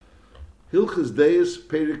Hilchas Deios,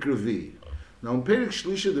 Perek Rabbi. Now in Perek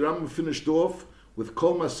Shlisha, the Rambam finished off with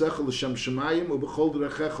Kol Masechel L'Shem Shemayim U'B'chol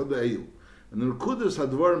D'Rechecha D'Eyu. And the Nekudas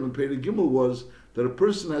Hadvarim in Perek Gimel was that a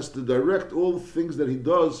person has to direct all the things that he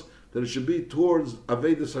does, that it should be towards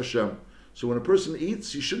Avedas Hashem. So when a person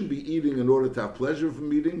eats, he shouldn't be eating in order to have pleasure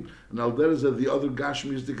from eating, and Alderes of the other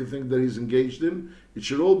Gashmistic thing that he's engaged in. It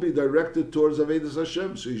should all be directed towards Avedas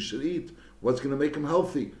Hashem. So he should eat what's going to make him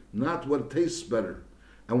healthy, not what tastes better.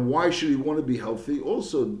 And why should he want to be healthy?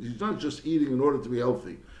 Also, he's not just eating in order to be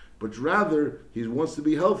healthy, but rather he wants to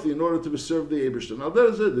be healthy in order to serve the Eibishter. Now that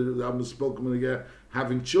is it. I'm spoken again.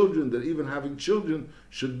 Having children, that even having children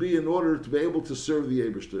should be in order to be able to serve the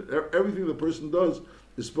Eibishter. Everything the person does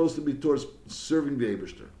is supposed to be towards serving the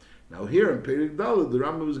Eibishter. Now here in Perek Daled, the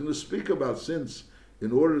Rambam is going to speak about, since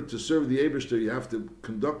in order to serve the Eibishter you have to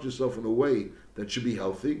conduct yourself in a way that should be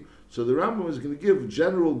healthy. So the Rambam is going to give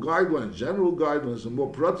general guidelines and more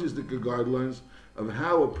pratistic guidelines of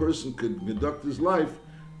how a person could conduct his life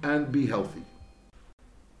and be healthy.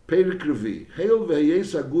 Perek Revi, Heil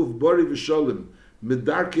v'heyes haguf bari v'sholim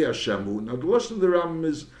midarkei Hashemu. Now the lashon of the Rambam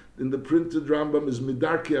is, in the printed Rambam, is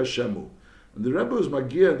midarkei Hashemu. And the Rebbe is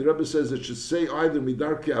Magia, and the Rebbe says it should say either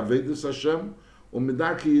midarkei Avedas Hashem or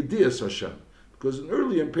midarkei Yedias Hashem. Because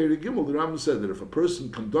earlier in Perek Gimel, the Rambam said that if a person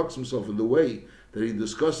conducts himself in the way that he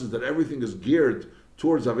discusses that everything is geared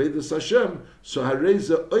towards Avedas Hashem, so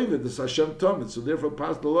hareza Avedas Hashem Tomit. So therefore,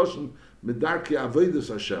 pas the lashon midarkei Avedas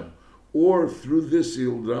Hashem. Or through this, the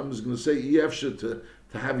Rambam is going to say Yefsha to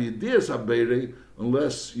have Yedias Habeirei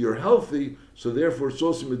unless you're healthy. So therefore, it's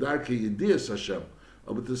also midarkei Yedias Hashem.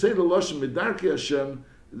 But to say the lashon midarkei Hashem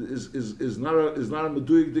is not a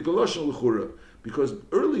meduyik dik lashon l'chura, because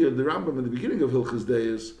earlier the Rambam in the beginning of Hilchas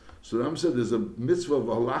Deios, so the Rambam said there's a mitzvah of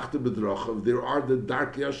halachta b'drachav. There are the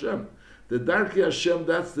darkei Hashem. The darkei Hashem,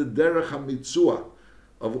 that's the derech hamitzua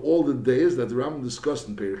of all the days that the Rambam discussed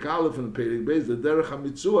in Perek Aleph and Perek Beis. The derech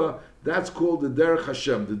hamitzua, that's called the derech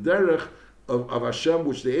Hashem, the derech of Hashem,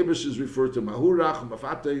 which the Eibush is referred to mahurach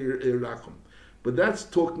mafata irachim. But that's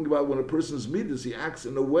talking about when a person's midas, he acts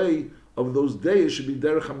in a way of those days should be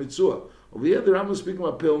derech hamitzua. Over here, the Rambam is speaking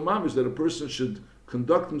about Peil Mamish, that a person should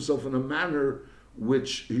conduct himself in a manner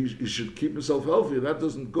which he should keep himself healthy. That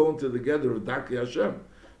doesn't go into the gather of darkei Hashem.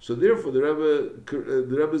 So therefore, the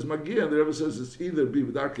Rebbe is Magia, and the Rebbe says it's either be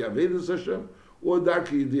darkei Avedas Hashem or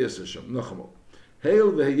darkei Yedias Hashem. Nachamo.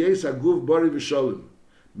 Hail v'heyes haguf bari v'sholim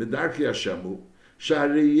midarkei Hashemu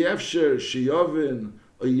shari yefsher shiyovin.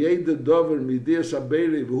 He's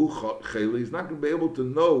not going to be able to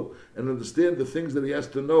know and understand the things that he has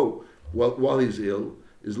to know while he's ill.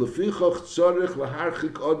 Is a person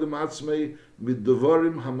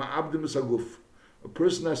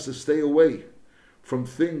has to stay away from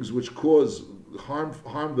things which cause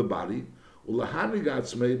harm the body.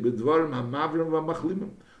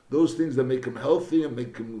 Those things that make him healthy and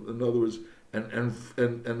make him, in other words,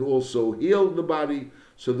 and also heal the body.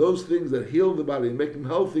 So those things that heal the body and make him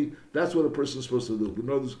healthy, that's what a person is supposed to do. You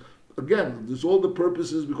know, there's all the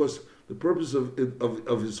purposes, because the purpose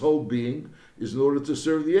of his whole being is in order to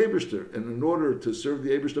serve the Eibishter. And in order to serve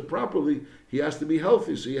the Eibishter properly, he has to be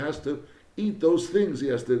healthy. So he has to eat those things. He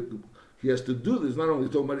has to do this. Not only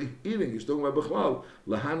talking about eating, he's talking about Bechlal.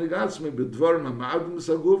 Lahanig atzmei b'dvarim ha'ma'adim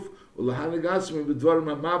s'aguf, or lahanig atzmei b'dvarim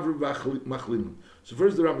ha'mavrim v'achlimim. So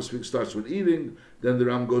first the Rambam starts with eating, then the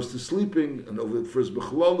Rambam goes to sleeping, and over first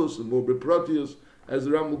Bechlalos and more Beprotius, as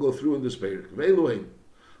the Rambam will go through in this Perek. Ve'elohim,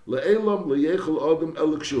 le'elam le'yechel adam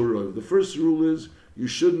elik shu'urov. The first rule is you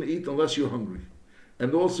shouldn't eat unless you're hungry.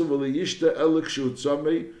 And also, ve'leyishta elik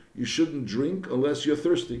shu'utzamei, you shouldn't drink unless you're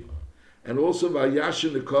thirsty. And also,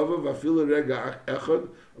 v'yashin nekava v'afila rega echad,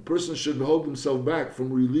 a person should hold himself back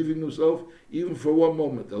from relieving himself even for one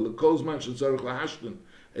moment. Elekolzman shetzarech lahashtin.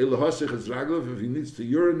 If he needs to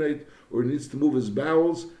urinate or he needs to move his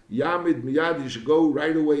bowels, yamid miyad, he should go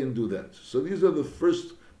right away and do that. So these are the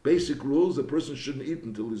first basic rules. A person shouldn't eat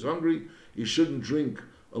until he's hungry. He shouldn't drink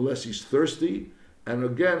unless he's thirsty. And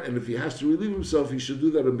if he has to relieve himself, he should do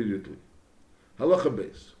that immediately. Halacha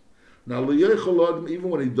beis. Now, even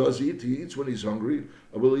when he does eat, he eats when he's hungry.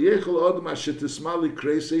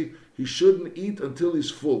 He shouldn't eat until he's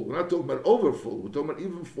full. We're not talking about overfull. We're talking about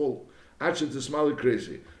even full. Whereas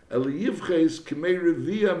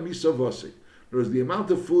the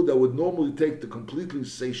amount of food that would normally take to completely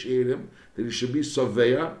satiate him, that he should be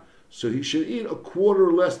saveya, so he should eat a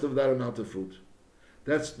quarter less of that amount of food.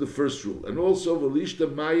 That's the first rule. And also, when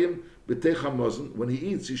he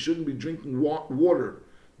eats, he shouldn't be drinking water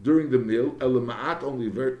during the meal, only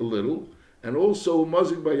very little, and also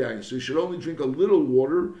mazik bayayin, so he should only drink a little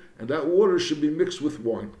water, and that water should be mixed with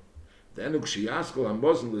wine. Then ukshiyaskel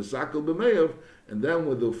hamazon l'sakel b'meyav, and then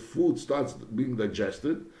when the food starts being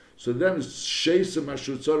digested, so then it's sheisem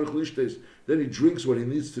asher tzarich lishtes. Then he drinks what he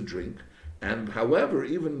needs to drink. And however,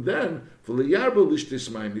 even then, v'leyarba lishtes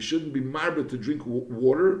mayim, he shouldn't be marba to drink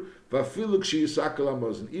water. V'afilu kshiyasakel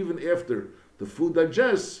hamazon, even after the food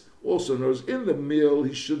digests. Also knows in the meal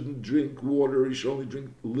he shouldn't drink water. He should only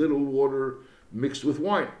drink little water mixed with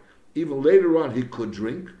wine. Even later on he could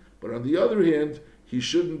drink, but on the other hand he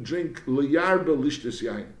shouldn't drink liyarba lishtes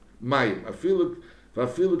yain mayim afilu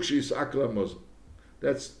kshiyasakel hamazon.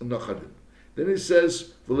 That's nachadin. Then he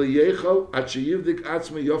says v'leyechal at sheyivdik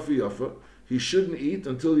atzmei yofi yofa. He shouldn't eat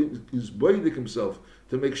until he's boidik himself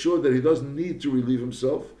to make sure that he doesn't need to relieve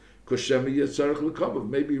himself.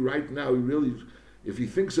 Maybe right now he really, if he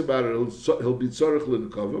thinks about it, he'll be tzarech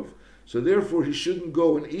l'nekavav. So therefore he shouldn't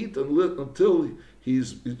go and eat until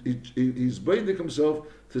he's boidik himself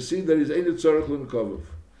to see that he's ain't tzarech l'nekavav.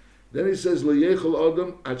 Then he says leyechal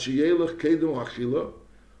adam at sheyelech kedem achila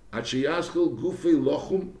at sheyaschel gufei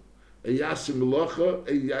lochum eyasim melocha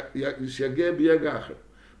eyasyageh b'yagacher.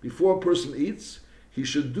 Before a person eats, he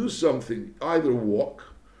should do something, either walk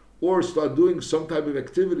or start doing some type of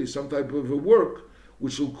activity, some type of a work,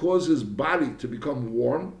 which will cause his body to become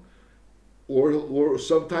warm, or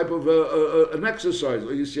some type of an exercise.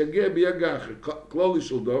 He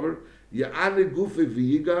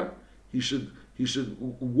should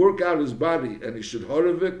work out his body, and he should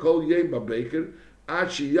until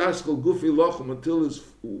his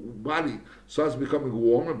body starts becoming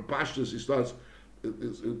warm, and pashtus, he starts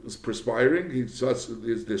is perspiring, he starts,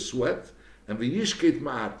 there's sweat, and v'yishket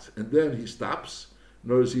ma'at, and then he stops.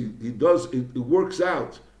 In other words, he works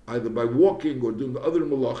out either by walking or doing the other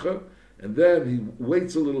malacha, and then he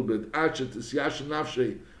waits a little bit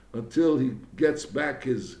until he gets back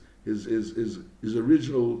his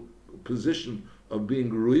original position of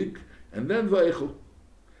being ruik, and then va'echel.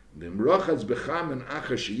 And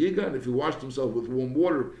if he washed himself with warm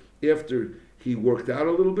water after he worked out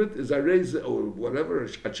a little bit, is areza or whatever,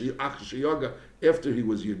 after he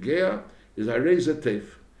was yagea, is areza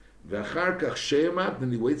teif. V'acharkach sheyamat,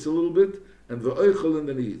 then he waits a little bit, and v'oichel, and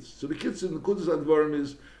then he eats. So the kids in the Kudas Advarim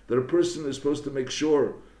is that a person is supposed to make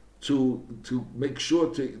sure to do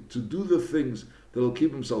the things that will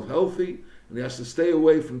keep himself healthy, and he has to stay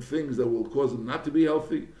away from things that will cause him not to be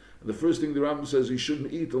healthy. And the first thing the Rambam says, you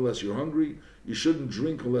shouldn't eat unless you're hungry, you shouldn't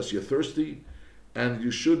drink unless you're thirsty, and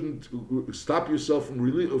you shouldn't stop yourself from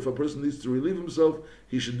relief. If a person needs to relieve himself,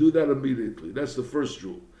 he should do that immediately. That's the first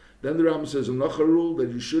rule. Then the Rambam says another rule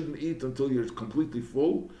that you shouldn't eat until you're completely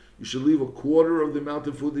full. You should leave a quarter of the amount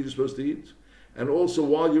of food that you're supposed to eat. And also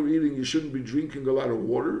while you're eating, you shouldn't be drinking a lot of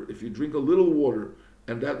water. If you drink a little water,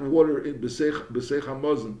 and that water in B'seich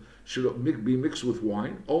HaMazon should be mixed with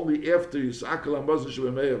wine, only after Yisakal HaMazon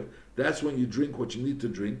Shebemeyav, that's when you drink what you need to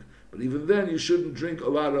drink. But even then, you shouldn't drink a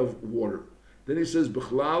lot of water. Then he says,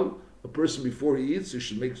 B'chlal, a person before he eats, he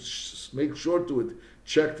should make sure to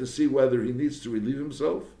check to see whether he needs to relieve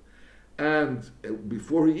himself. And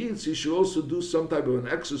before he eats, he should also do some type of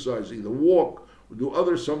an exercise, either walk or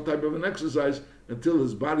do some type of an exercise until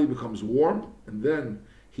his body becomes warm, and then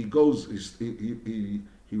he goes, he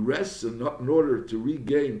rests in order to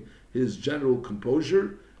regain his general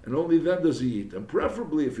composure, and only then does he eat. And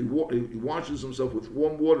preferably if he washes himself with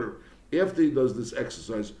warm water after he does this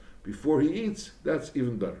exercise, before he eats, that's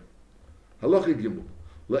even better. Halacha Gimel.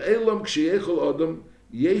 La'elam k'sheyechol adam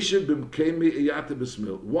yeshev b'mkemi eyate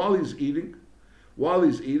b'smil. While he's eating,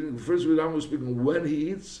 first we were speaking when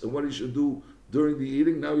he eats and what he should do during the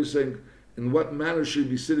eating. Now he's saying in what manner should he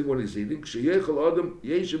be sitting when he's eating. K'sheyechol adam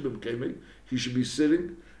yeshev b'mkemi. He should be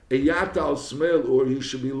sitting eyate al smil, or he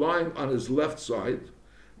should be lying on his left side.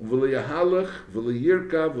 V'leyahalach,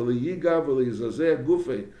 v'leyirka, v'leyiga, v'leyizazeh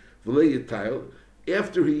gufei, v'leyitayel.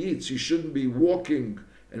 After he eats, he shouldn't be walking,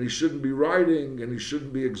 and he shouldn't be riding, and he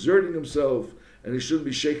shouldn't be exerting himself, and he shouldn't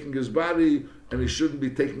be shaking his body, and he shouldn't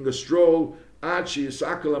be taking a stroll, until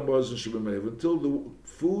the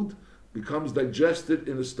food becomes digested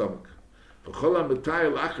in his stomach. A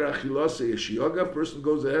person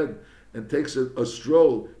goes ahead and takes a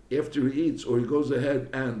stroll after he eats, or he goes ahead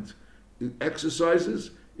and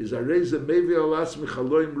exercises, he brings on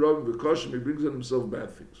himself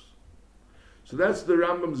bad things. So that's the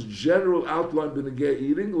Rambam's general outline b'negei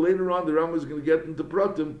eating. Later on, the Rambam is going to get into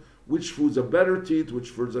pratim, which foods are better to eat,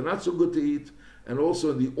 which foods are not so good to eat, and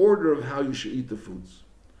also in the order of how you should eat the foods.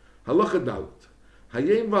 Halacha dalet.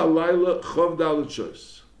 Hayem v'halayla chov dalet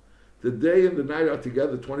shos. The day and the night are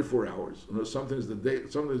together 24 hours. You know, sometimes the day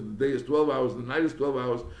is 12 hours, the night is 12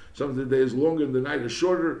 hours. Sometimes the day is longer and the night is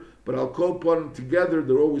shorter. But I'll call upon them together.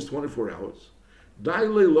 They're always 24 hours.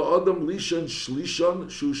 Daile la'adam lishon shlishon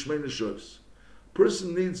shu shmeina shois.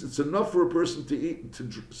 Person needs, it's enough for a person to eat,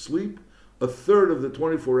 to sleep a third of the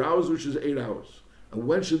 24 hours, which is 8 hours. And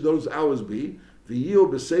when should those hours be? V'yiyo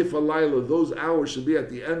b'seif halayla, those hours should be at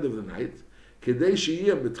the end of the night. Kedei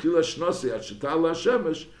sheyiyah b'tchila shnasi at shetal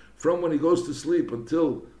ha'shemesh, from when he goes to sleep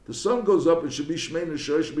until the sun goes up, it should be shmeina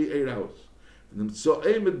shois, should be 8 hours.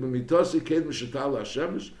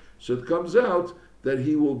 So it comes out that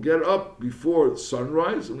he will get up before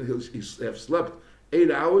sunrise, and he'll have slept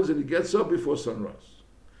 8 hours, and he gets up before sunrise.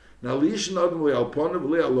 Now, Shulchan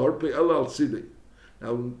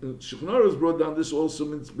has brought down this also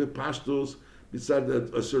means bepashtos, beside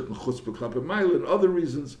a certain chutzpah klape mile, and other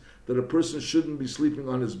reasons that a person shouldn't be sleeping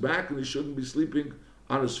on his back and he shouldn't be sleeping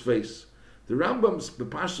on his face. The Rambam's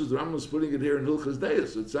bepashtos, the Rambam's putting it here in Hilchas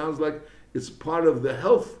Deios. It sounds like it's part of the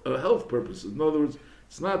health purposes. In other words,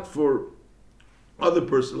 it's not for other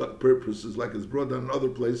purposes like it's brought down in other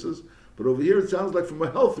places, but over here it sounds like from a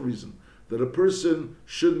health reason that a person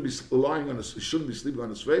shouldn't be shouldn't be sleeping on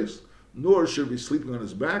his face, nor should be sleeping on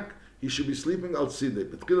his back. He should be sleeping al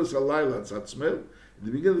tzidei. In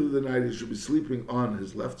the beginning of the night, he should be sleeping on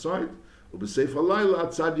his left side, and at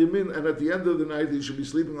the end of the night, he should be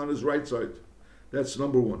sleeping on his right side. That's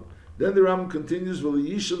number one. Then the Ram continues,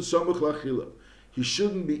 he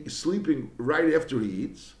shouldn't be sleeping right after he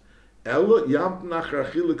eats.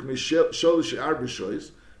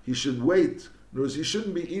 He should wait. In other words, he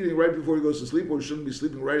shouldn't be eating right before he goes to sleep, or he shouldn't be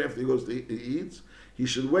sleeping right after he eats. He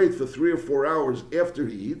should wait for 3 or 4 hours after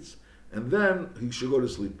he eats, and then he should go to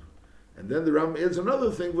sleep. And then the Ram adds another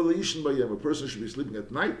thing, a person should be sleeping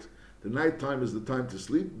at night. The night time is the time to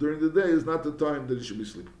sleep. During the day is not the time that he should be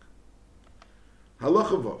sleeping.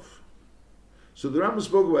 Halacha Vav. So the Rambam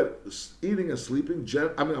spoke about eating and sleeping,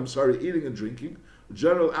 eating and drinking, a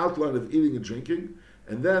general outline of eating and drinking,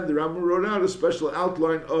 and then the Rambam wrote out a special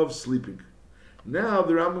outline of sleeping. Now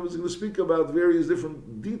the Rambam is going to speak about various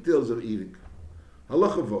different details of eating.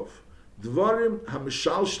 Halacha Vov. Dvarim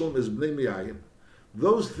hamishalshlem is bnei miyayin.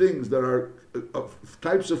 Those things that are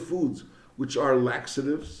types of foods which are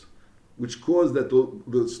laxatives, which cause that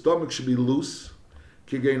the stomach should be loose,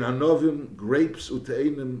 kigein anovim, grapes,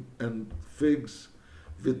 uteinim, and figs,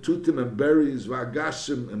 vitutim and berries,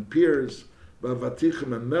 v'agashim and pears,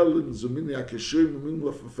 v'avatichim and melons, zumini akeshuim, and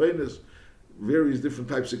lafafenis, various different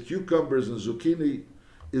types of cucumbers and zucchini,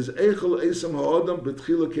 is eichel esam ha'adam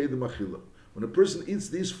betchila kedem achila. When a person eats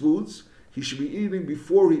these foods, he should be eating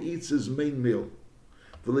before he eats his main meal.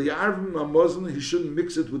 V'liyarvim amazon, he shouldn't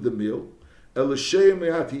mix it with the meal. He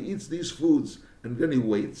eats these foods and then he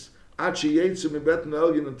waits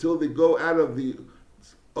until they go out of the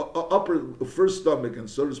upper first stomach, and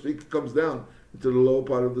so to speak comes down into the lower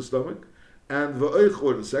part of the stomach, and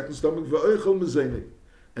the second stomach,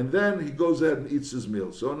 and then he goes ahead and eats his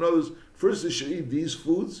meal. So in other words, first he should eat these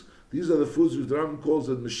foods. These are the foods which the Rambam calls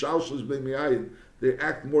it mishalshos bnei miyayin. They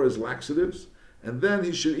act more as laxatives, and then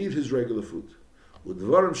he should eat his regular food.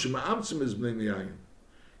 Udvarim shema'amtzim is bnei miyayin.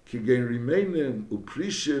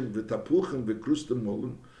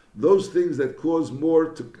 Those things that cause more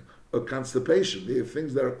to constipation. They are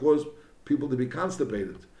things that cause people to be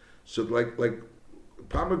constipated. So like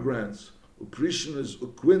pomegranates, uprishin is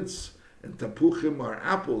quince, and tapuchim are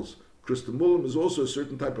apples. Christamulim is also a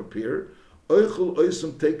certain type of pear. Oichel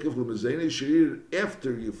oisam tekev l'mezene, you should eat it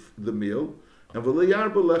after the meal. And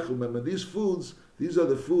these foods, these are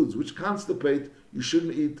the foods which constipate. You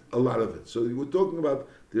shouldn't eat a lot of it. So we're talking about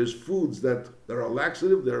there's foods that are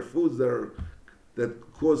laxative. There are foods that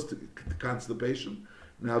cause constipation.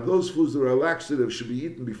 Now those foods that are laxative should be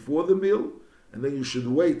eaten before the meal, and then you should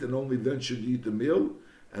wait, and only then should you eat the meal.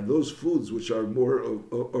 And those foods which are more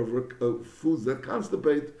of foods that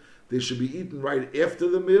constipate, they should be eaten right after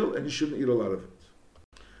the meal, and you shouldn't eat a lot of it.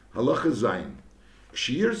 Halacha Zayin.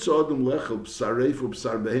 K'shiyir tzadum lechel b'sareif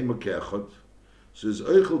u'b'sar behema ke'echad. So it's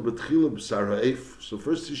oichel b'tchila b'sar ha'ef. So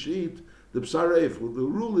first he should eat the b'sar ha'ef. Well, the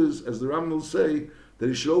rule is, as the Rambam will say, that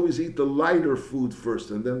he should always eat the lighter food first,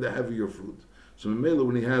 and then the heavier food. So Mimela,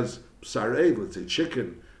 when he has b'sar ha'ef, let's say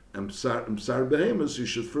chicken, and b'sar behema, so you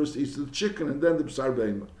should first eat the chicken, and then the b'sar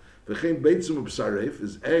behema. V'chein beitzim u'b'sar ha'ef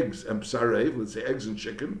is eggs and b'sar ha'ef, let's say eggs and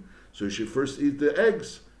chicken. So he should first eat the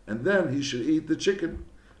eggs, and then he should eat the chicken.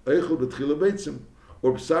 Oichel b'tchila beitzim.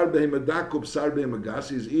 Or b'sar behema dak or b'sar behema gas,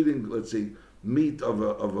 he's eating, let's say, meat of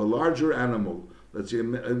a larger animal, let's say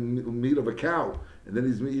meat of a cow, and then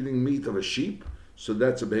he's eating meat of a sheep, so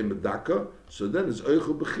that's a behema daka. So then it's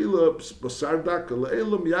oichel b'chila b'sar daka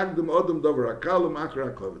le'elam yagdem adam davar hakalam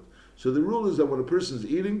achar haklavet. So the rule is that when a person is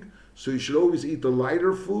eating, so he should always eat the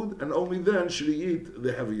lighter food, and only then should he eat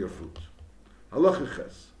the heavier food. Halacha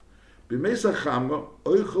ches. B'meisa chama,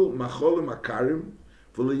 oichel macholim akarim,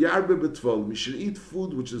 v'leyarbe betvolim. You should eat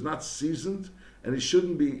food which is not seasoned, and you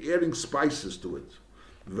shouldn't be adding spices to it.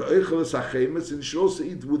 V'oichel es hachemetz, and you should also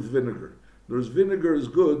eat with vinegar. There's vinegar is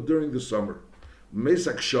good during the summer.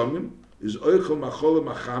 B'meisa kshamim is oichel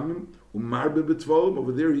macholim achamim, umarbe betvolim.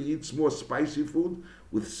 Over there he eats more spicy food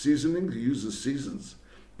with seasoning. He uses seasons.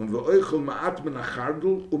 And v'oichel ma'at min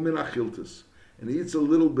achardul umin achiltis. And he eats a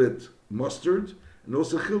little bit mustard. And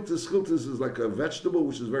also chiltis. Chiltis is like a vegetable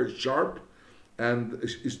which is very sharp, and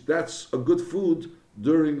that's a good food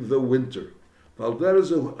during the winter. Just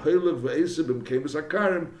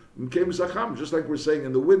like we're saying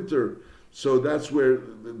in the winter. So that's where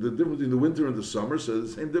the difference between the winter and the summer. So the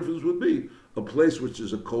same difference would be a place which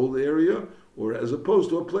is a cold area, or as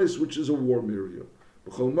opposed to a place which is a warm area.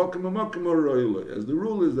 As the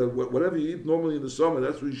rule is that whatever you eat normally in the summer,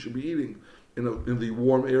 that's what you should be eating in the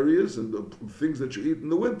warm areas, and the things that you eat in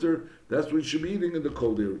the winter, that's what you should be eating in the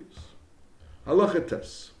cold areas. Halacha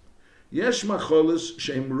tes. Yesh macholis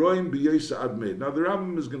sheim roim b'yoysa admeid. Now the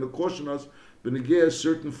Rambam is going to caution us b'negei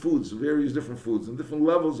certain foods, various different foods, and different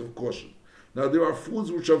levels of caution. Now there are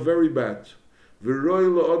foods which are very bad. V'roi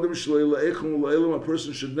la'adam shloi la'echem la'elam, a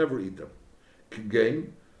person should never eat them.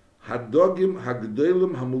 K'gein, hadogim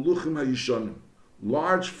hagdelim hamuluchim hayishonim.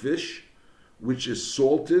 Large fish, which is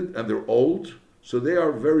salted and they're old, so they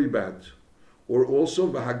are very bad. Or also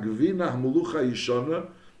v'hagvina hamulucha yishana,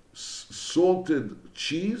 salted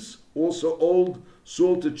cheese, also old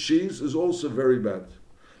salted cheese is also very bad.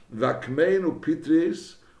 V'akmein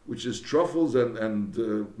u'pitries, which is truffles and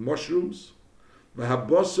mushrooms.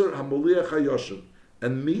 V'habosar hamuliach hayoshan,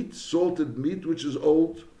 and meat, salted meat, which is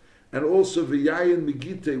old. And also v'yayin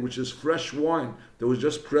migite, which is fresh wine that was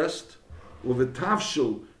just pressed. Or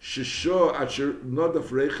v'tavshil shisho asher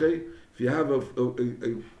nodaf reche, if you have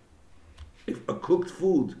a cooked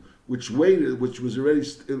food which waited, which was already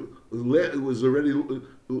it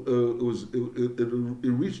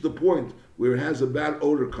reached the point where it has a bad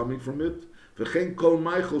odor coming from it. V'chein kol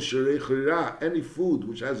meichel sherei, any food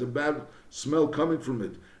which has a bad smell coming from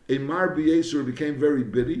it. A mar b'yeser became very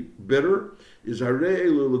bitter. Is harei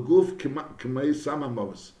l'leguf k'mei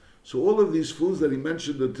samamos. So all of these foods that he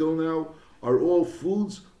mentioned until now are all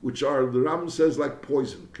foods which are, the Rambam says, like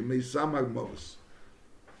poison.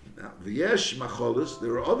 Now, v'yesh macholis,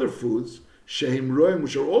 there are other foods, shehem roim,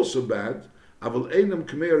 which are also bad, aval einam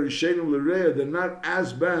k'mei rishenim l'reya, they're not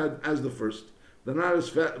as bad as the first. They're not as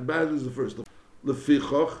bad as the first.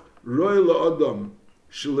 Lefichoch, roi la'adam,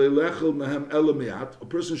 sh'leilechel mehem elamiat, a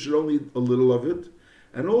person should only eat a little of it,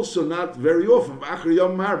 and also not very often, v'achar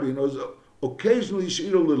yom marbi, occasionally you should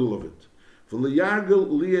eat a little of it. For liyargel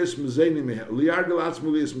liyes mezenim, liyargel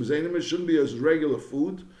atzmu liyes mezenim, it shouldn't be as regular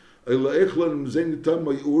food,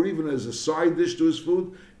 or even as a side dish to his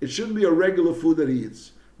food. It shouldn't be a regular food that he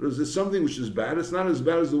eats. Because there's something which is bad. It's not as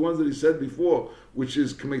bad as the ones that he said before, which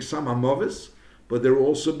is k'meisam hamavis, but they're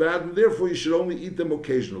also bad, and therefore you should only eat them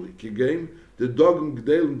occasionally. Kigain, the dogim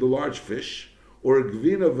g'delim, the large fish, or a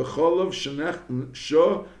gvina v'cholov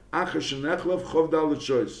sho acher shenechlav chovdal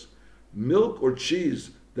choice. Milk or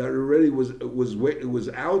cheese that already was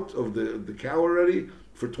out of the cow already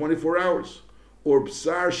for 24 hours. Or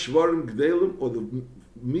psar shvarim g'delim, or the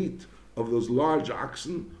meat of those large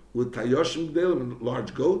oxen with tayoshim g'delim, and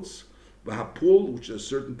large goats. V'hapul, which is a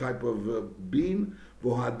certain type of bean.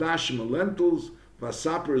 V'hadashim, lentils.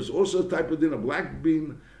 V'saper is also a type of din, a black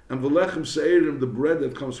bean. And v'lechem seirim, the bread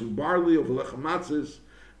that comes from barley, or v'lechem matzis.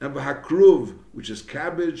 And v'hakruv, which is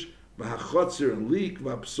cabbage. V'hachotzer, and leek.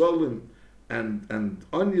 V'hapsolim, and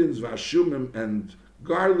onions. V'hashumim, and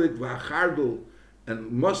garlic. V'hachardel,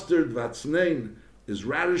 and mustard. V'hatznain is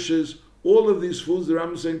radishes. All of these foods, the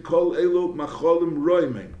Rambam is saying, kol elu macholim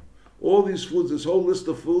roimein. All these foods, this whole list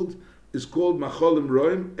of food is called macholim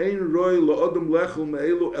roim. Ein roi la'odam lechel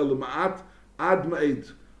me'elu elu ma'at ad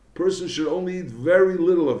ma'ed. Person should only eat very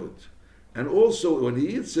little of it. And also, when he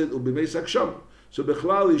eats it, it'll be meis haksham. So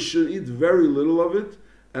bechlal, he should eat very little of it,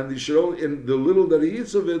 and he should only, and the little that he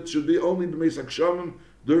eats of it should be only b'meis hakshamim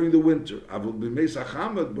during the winter. Avol b'meis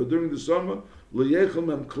hachamat, but during the summer, l'yechel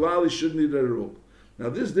mem klal, he shouldn't eat it at all. Now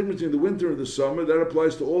this difference between the winter and the summer, that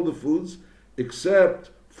applies to all the foods,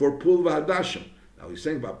 except for pul v'hadashim. Now he's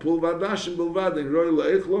saying about pul v'hadashim bilvad, and roi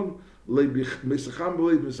la'echlon, le'b'meisacham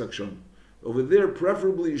b'lei b'meisachsham. Over there,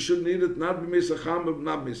 preferably, you shouldn't eat it, not b'meisacham, but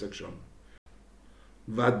not b'meisachsham.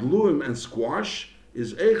 Vadluim and squash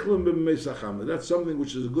is echlon b'meisacham. That's something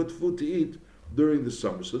which is a good food to eat during the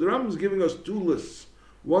summer. So the Rambam is giving us two lists.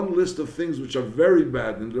 One list of things which are very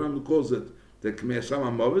bad, and the Rambam calls it the k'meisam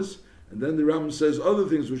hamavis, and then the Rambam says other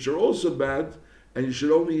things which are also bad, and you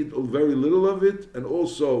should only eat very little of it, and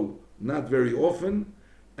also not very often.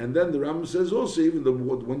 And then the Rambam says also, even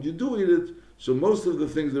when you do eat it, so most of the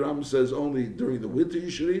things the Rambam says only during the winter you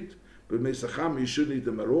should eat, but Mesacham you shouldn't eat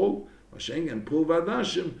them at all. Masheng and Pulva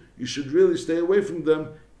Nashim, you should really stay away from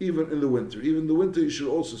them even in the winter. Even in the winter you should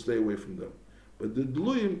also stay away from them. But the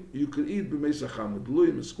Dluyim you could eat b'Meisacham. The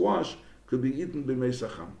Dluyim and squash could be eaten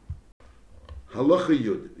b'Meisacham. Halacha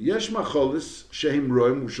Yud. Yesh macholis shehem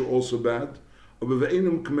roim, which are also bad. So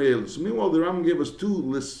meanwhile, the Rambam gave us two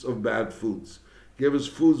lists of bad foods. He gave us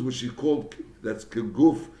foods which he called, that's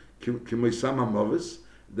keguf, k'meisam hamavis.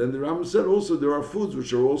 Then the Rambam said also there are foods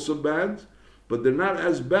which are also bad, but they're not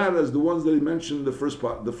as bad as the ones that he mentioned in the first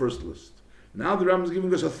part, the first list. Now the Rambam is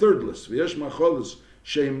giving us a third list. V'yesh macholis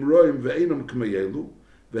shehem roim ve'enam k'meyelu,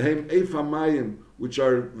 ve'hem eif hamayim, which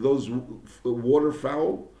are those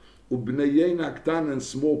waterfowl, u'bnei yeina aktan and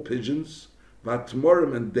small pigeons,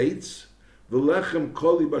 v'atmorim and dates, v'lechem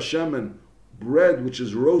koli bashemen, bread which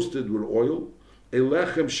is roasted with oil, a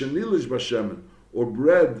lechem shenilish bashemen, or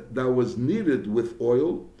bread that was kneaded with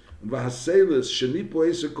oil, v'haselis shenipo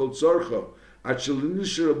eser kol tzorcha,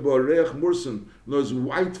 achelinisher b'oreach mursan, those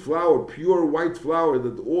white flour, pure white flour,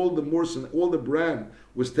 that all the mursan, all the bran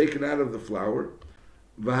was taken out of the flour,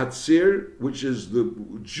 v'hatzir, which is the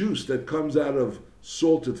juice that comes out of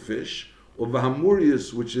salted fish, or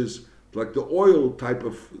v'hamurius, which is like the oil type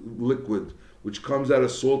of liquid, which comes out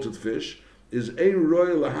of salted fish, is ein roy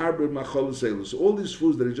laharbe macholaselu. So all these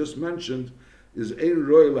foods that he just mentioned is ein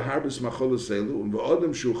roy laharbes macholaselu, and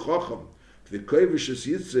v'odem shu chacham v'koivish es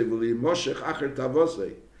yitzei v'li'moshech acher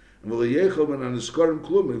tavosei and v'li'yechel ben aniskorim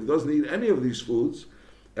klum. If he doesn't eat any of these foods,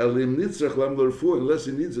 elim nitzrech lam l'refu, unless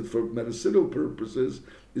he needs it for medicinal purposes,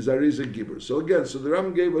 is ariza giber. So again, so the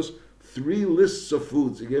Ram gave us three lists of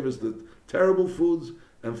foods. He gave us the terrible foods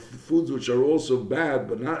and foods which are also bad,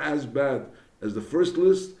 but not as bad as the first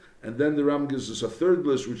list. And then the Ram gives us a third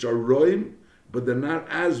list, which are roim, but they're not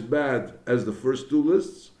as bad as the first two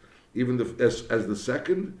lists, even as the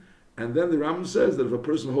second. And then the Ram says that if a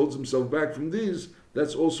person holds himself back from these,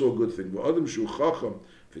 that's also a good thing. And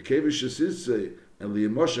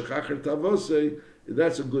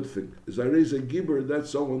that's a good thing. Zarez a giber,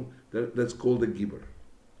 that's someone that's called a giber.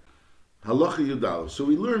 Halacha Yudal. So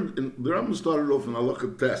we learned, the Rambam started off in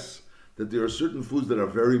Halacha Tes, that there are certain foods that are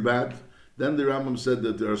very bad. Then the Rambam said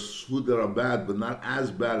that there are foods that are bad, but not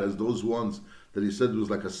as bad as those ones that he said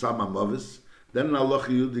was like a Sama Mavis. Then in Halacha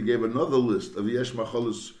Yud, he gave another list of Yesh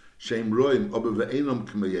Macholis Shem Roim Obe Ve'enam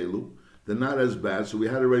K'meyelu. They're not as bad, so we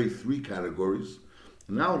had already three categories.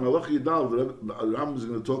 And now in Halacha Yudal, the Rambam is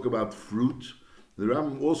going to talk about fruit. The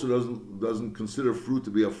Rambam also doesn't consider fruit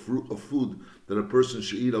to be a food that a person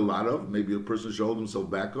should eat a lot of. Maybe a person should hold himself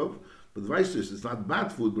back of. But vice versa, it's not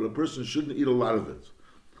bad food, but a person shouldn't eat a lot of it.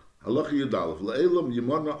 Halacha Yudalef. Le'elam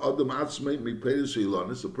yimona adam atzmei miperes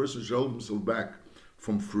ilanis. A person should hold himself back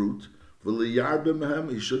from fruit. V'liyarbe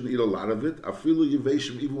mehem. He shouldn't eat a lot of it. Afilu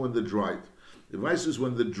yiveshim, even when they're dried. The advice is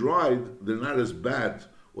when they're dried, they're not as bad,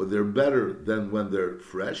 or they're better than when they're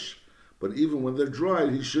fresh. But even when they're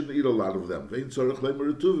dried, he shouldn't eat a lot of them.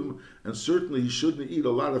 And certainly he shouldn't eat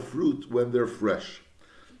a lot of fruit when they're fresh.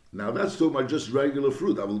 Now that's talking about just regular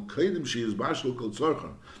fruit. If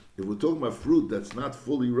we're talking about fruit that's not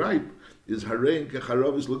fully ripe, is harein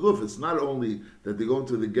kecharavis leguf. It's not only that they go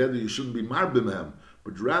into the gather, you shouldn't be marbimhem,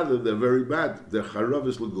 but rather they're very bad. They're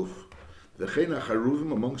charavis leguf. V'chein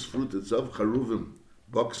charuvim, amongst fruit itself, charuvim,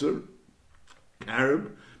 boxer,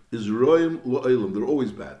 carob, is roim lo'elam. They're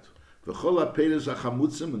always bad. V'chol ha'peres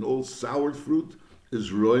hachamutzim, and all soured fruit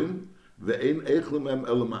is roim. Ve'ein echlem em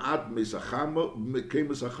elamaat mesachama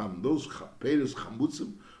kemesacham. Those peres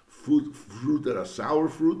chamutzim, fruit that are sour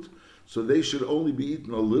fruit, so they should only be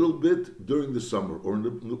eaten a little bit during the summer or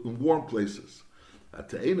in warm places.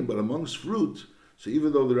 But amongst fruit, so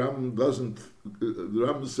even though the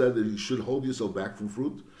Rambam said that you should hold yourself back from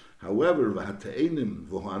fruit, however,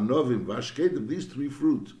 these three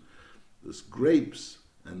fruit, this grapes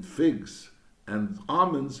and figs and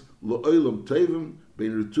almonds, lo'olam tevim,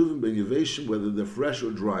 bein retuvim, bein yeveshim, whether they're fresh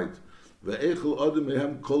or dried. But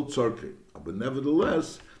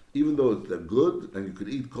nevertheless, even though they're good and you could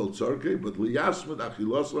eat kol tzarke, but liyasmet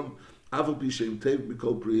achilosam aval pishem tev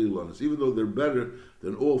mikol pri'ilonis. Even though they're better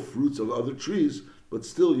than all fruits of other trees, but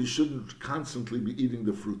still you shouldn't constantly be eating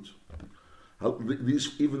the fruit.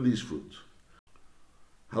 Even these fruits.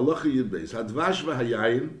 Halacha Yud Beis. Hadvash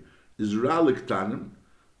v'hayayin is ra l'ktanim.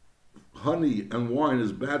 Honey and wine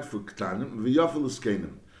is bad for ktanim. V'yafel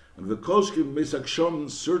eskenim. And the kolshkin mesakshom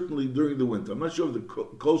certainly during the winter. I'm not sure if the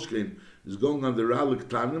kolshkin is going on the ralik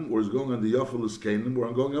tanim or is going on the yafelus kenim or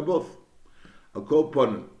I'm going on both. I'll call upon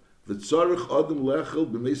him. The tzarich adam lechel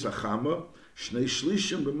b'meisachama. Shnei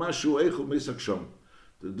shlishim b'mashu eichel mesak sham.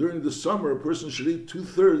 During the summer, a person should eat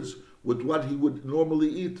 2/3 with what he would normally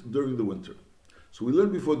eat during the winter. So we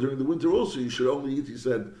learned before, during the winter also, you should only eat, he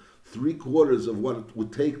said, 3/4 of what it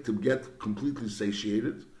would take to get completely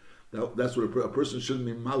satiated. Now, that's what a person shouldn't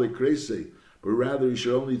be malik reise, but rather you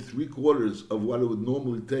should only eat 3/4 of what it would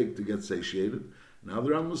normally take to get satiated. Now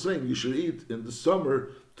the Rambam was saying you should eat in the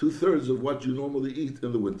summer 2/3 of what you normally eat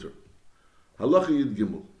in the winter. Halacha Yud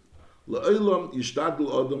Gimel. La'olam yishtadl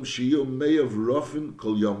adam shiyu meyav rofin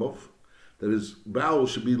kol yomov, that his bowel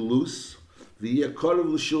should be loose, v'yekarav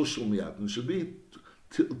l'shilshul miyat, and should be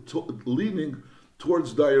leaning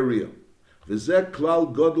towards diarrhea. V'zeh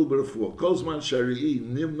klal gadol b'refuah. Kol zman shari'i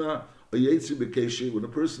nimna oyetzi b'keshi, when a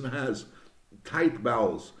person has tight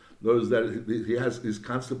bowels, notice that he's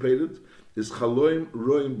constipated, is chaloim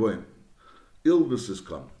roim boim. Illnesses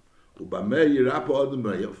come. If a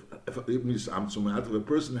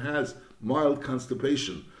person has mild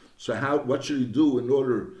constipation, so what should he do in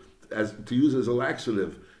order to use as a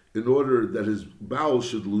laxative in order that his bowels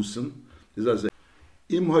should loosen? Is as a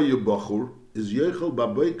im hayubachur is yechel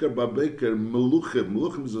babeker meluchim.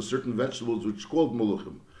 Meluchim is a certain vegetables which is called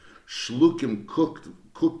meluchim. Shlukim cooked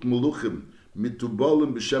meluchim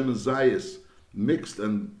mitubalim b'shem zayis, mixed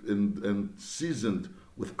and seasoned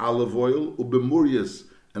with olive oil, ubemurias,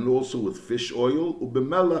 and also with fish oil,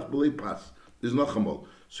 ubemelach b'leipas, is nachamol.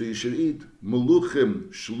 So you should eat meluchim,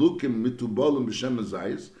 shlukim, mitubalim b'shem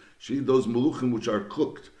zayis. You should eat those meluchim which are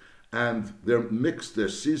cooked, and they're mixed, they're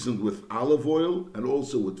seasoned with olive oil, and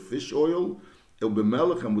also with fish oil,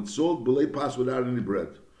 ubemelach, and with salt, b'leipas, without any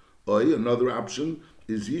bread. Another option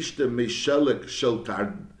is yishte meishelek shel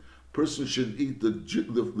tarden. Person should eat the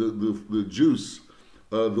juice,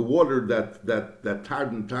 the water that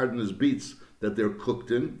tarden is beets that they're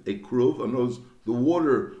cooked in, a kruv, and those the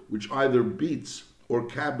water which either beets or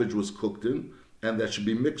cabbage was cooked in, and that should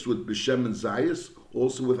be mixed with b'shem and zayis,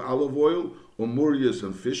 also with olive oil, or murias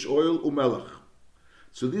and fish oil, umelach.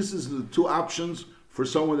 So this is the two options for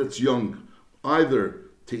someone that's young, either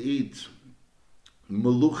to eat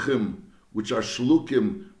meluchim, which are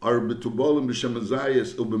shlukim, are betubolim b'shem and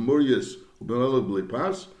zayis, ubemurias, ubemelach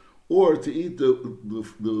b'leipas, or to eat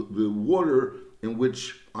the water in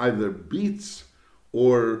which either beets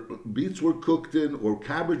were cooked in, or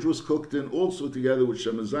cabbage was cooked in, also together with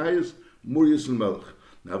shemazayas, murias, and melech.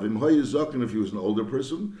 Now, if he was an older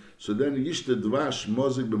person, so then yishte dvash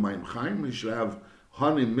mozik b'mayim chaim, he should have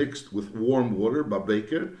honey mixed with warm water,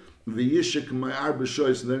 babeker, v'yishik ma'ar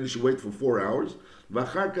b'shois, and then he should wait for 4 hours,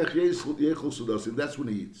 v'achar kach yechol sudas, and that's when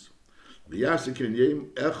he eats. V'yasik en yem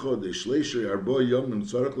echod eshleishay arbo yom im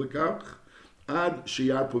tzarech lekach, ad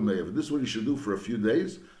sheyar pumeyev. This is what he should do for a few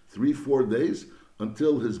days, 3-4 days,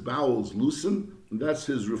 until his bowels loosen, and that's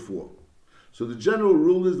his refuah. So the general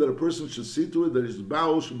rule is that a person should see to it that his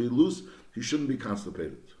bowels should be loose, he shouldn't be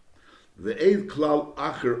constipated. The eid klal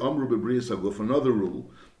acher amru bebriyas haguf, another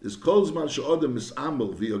rule, is kol zman she'odem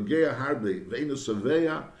mis'amel v'yogea harbe v'einu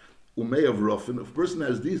saveya umeyav rofin. If a person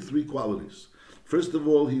has these 3 qualities, first of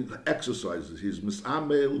all, he exercises, he's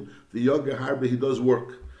mis'amel, v'yogea harbe, he does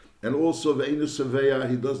work. And also, v'einu saveya,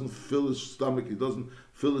 he doesn't fill his stomach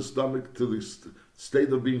to the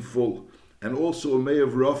state of being full. And also,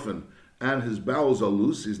 umeyav rofin, and his bowels are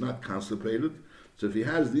loose, he's not constipated. So if he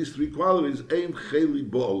has these 3 qualities, ein cheli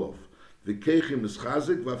bo'olov, v'keichim is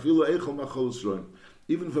chazik, v'afilu eichel machol esroim.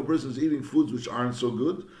 Even if a person is eating foods which aren't so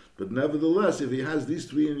good, but nevertheless, if he has these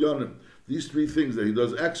 3 in yonim, these 3 things, that he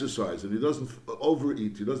does exercise, and he doesn't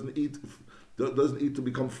overeat, he doesn't eat to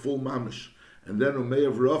become full mamish, and then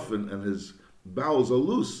umeyav rofin, and his bowels are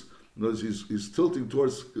loose, he's tilting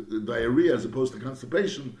towards diarrhea as opposed to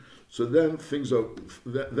constipation, so then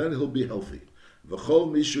then he'll be healthy. V'chol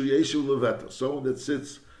mishu yeshu leveta, someone that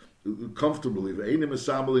sits comfortably, v'einim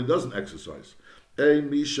esamel, he doesn't exercise. Ein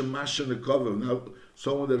misha masha nekovav, now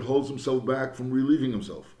someone that holds himself back from relieving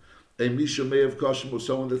himself. Ein misha meyav kashim, or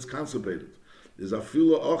someone that's constipated. Is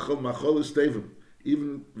afilo ochel machol estevim,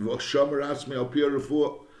 even v'shomer asmi al piyah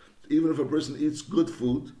refuah, even if a person eats good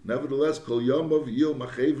food, nevertheless, kol yomav yil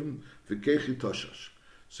machevim v'kechi toshash.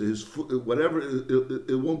 So his food, whatever,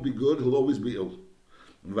 it won't be good, he'll always be ill.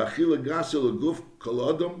 V'achila gasel aguf kol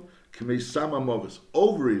adam k'mei sama movis.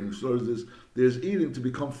 Overeating, so there's eating to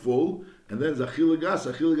become full, and then achila gas.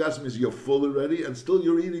 Achila gas means you're full already, and still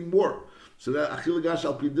you're eating more. So that achila gas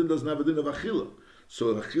al pidin doesn't have a din of achila.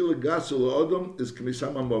 So achila gasel adam is k'mei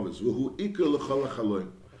sama movis. V'hu ikar l'chol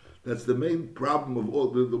hachaloim. That's the main problem of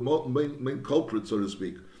all, the main culprit, so to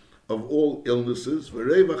speak, of all illnesses.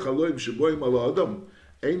 Either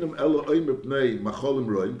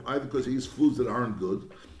because he eats foods that aren't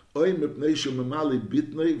good, Oy mipnei shemamali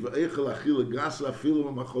bitnei ve'echel achila gas afilu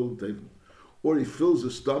v'machol tevim. Or he fills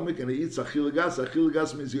his stomach and he eats achila gas. Achila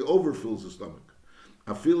gas means he overfills the stomach.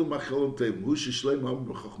 Afilu machol tevim. Hu shishleim ha'am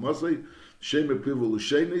b'chachmasei shem epivu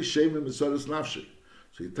l'sheini shem emitzadas nafshei.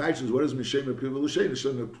 So he teaches what is mishem epiv l'sheini.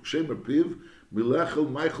 Shem epiv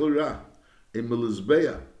milechel meichel ra a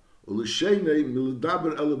milizbeya u'l'sheini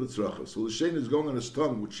milidaber ele b'tzracha. So l'sheini is going on his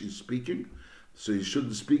tongue, which he's speaking. So you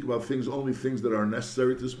shouldn't speak about only things that are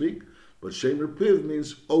necessary to speak. But shemer piv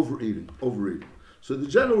means overeating. So the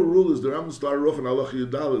general rule is the Rambam started off in Halacha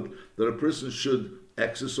Yudalit that a person should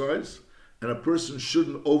exercise and a person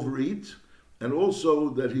shouldn't overeat, and also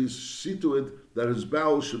that he's see to it that his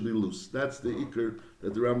bowels should be loose. That's the ikar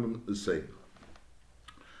that the Rambam is saying.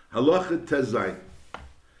 Halacha Tezayin.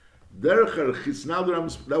 Now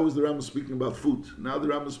that was the Rambam speaking about food. Now the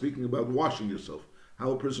Rambam is speaking about washing yourself.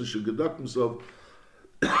 How a person should conduct himself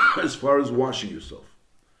as far as washing yourself.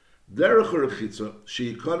 Person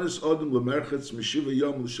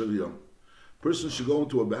should go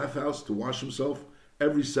into a bathhouse to wash himself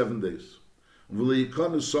every 7 days.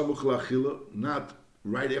 Not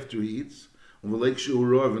right after he eats, and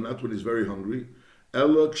not when he's very hungry.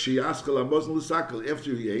 After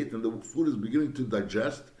he ate and the food is beginning to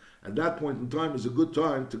digest, at that point in time is a good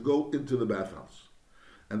time to go into the bathhouse.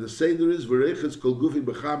 And the Seder is,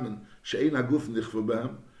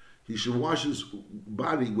 he should wash his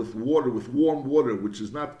body with water, with warm water, which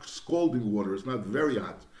is not scalding water, it's not very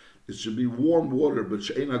hot. It should be warm water, but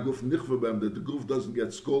that the guf doesn't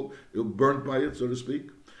get burnt by it, so to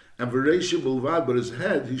speak. And but his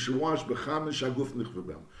head, he should wash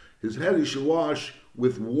his head he should wash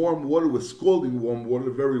with warm water, with scalding warm water,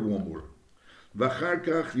 very warm water.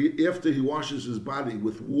 After he washes his body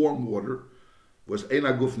with warm water, was now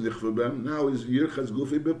he's yirchas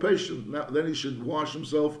gufi bepeshim. Now then he should wash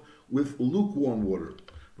himself with lukewarm water.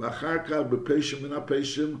 V'acharka bepeshim and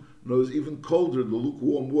apeshim. No, it's even colder. The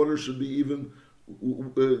lukewarm water should be even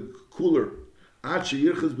cooler. Achi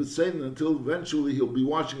yirchas b'tzein, until eventually he'll be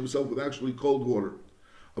washing himself with actually cold water.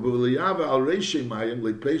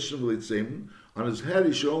 On his head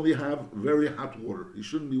he should only have very hot water. He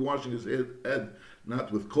shouldn't be washing his head not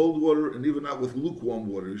with cold water and even not with lukewarm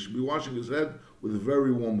water. He should be washing his head with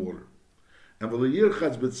very warm water. And during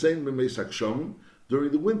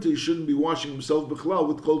the winter he shouldn't be washing himself b'chlal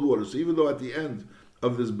with cold water. So even though at the end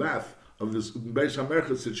of this bath, of this Beis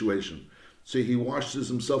HaMerchet situation, say he washes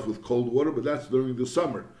himself with cold water, but that's during the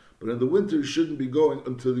summer. But in the winter he shouldn't be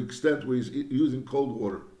going to the extent where he's using cold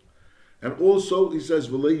water. And also he says,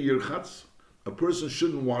 V'lei yirchatz, a person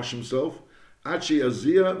shouldn't wash himself. Achi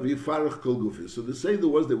azia v'yifarach kol gufi. So the Seder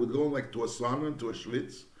was they would go like to a sauna, to a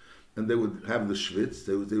schwitz, and they would have the schwitz.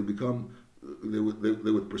 They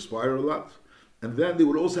would perspire a lot, and then they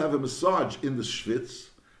would also have a massage in the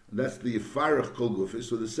schwitz. And that's the yifarach kol gufi.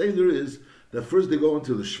 So the Seder is that first they go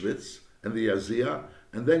into the schwitz and the azia,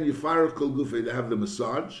 and then yifarach kol gufi. They have the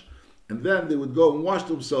massage. And then they would go and wash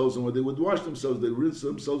themselves, and when they would wash themselves, they rinse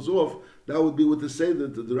themselves off. That would be what the Seder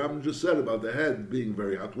that the Rabbi just said about the head being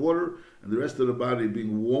very hot water, and the rest of the body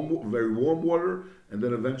being warm, very warm water, and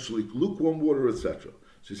then eventually lukewarm water, etc.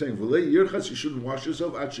 So he's saying, V'lei yirchas, you shouldn't wash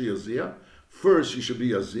yourself, achi yazia. First you should be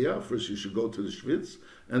yazia, first you should go to the schwitz,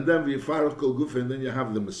 and then v'yifarach kol gufa, and then you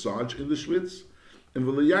have the massage in the schwitz. And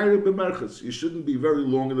v'lei yair b'merchatz, you shouldn't be very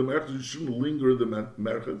long in the merchatz, you shouldn't linger in the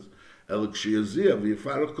merchatz.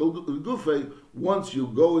 Once you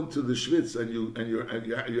go into the schwitz and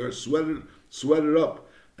you're sweated up,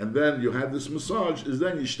 and then you have this massage, is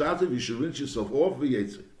then you should rinse yourself off. Before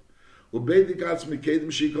you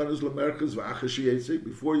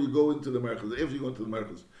go into the merchatz, if you go into the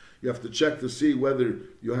merchatz, you have to check to see whether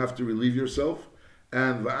you have to relieve yourself.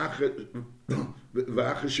 And the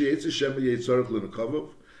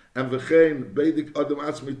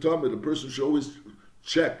person should always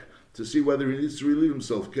check to see whether he needs to relieve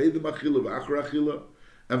himself. Kedem achila v'achar achila,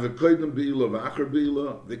 and v'koydem be'ila v'achar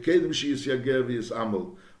be'ila, v'kedem shiyis yager v'yis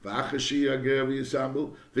amel, v'achar shi yager v'yis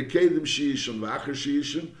amel, v'kedem shiyishon v'achar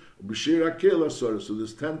shiyishon, v'b'shir akel asor. So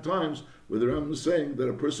there's 10 times where the Rambam is saying that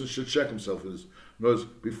a person should check himself. In this,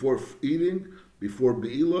 before eating, before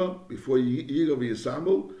be'ila, before yiga v'yis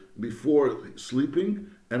amel, before sleeping,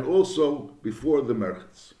 and also before the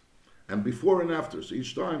merchatz. And before and after. So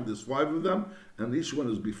each time there's 5 of them, and each one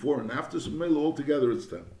is before and after. So altogether it's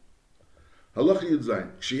 10. Halacha Yud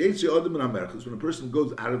Zayin. When a person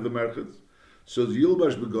goes out of the merchatz, so the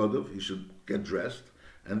Yilbash Begodov, he should get dressed,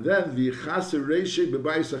 and then before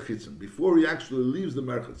he actually leaves the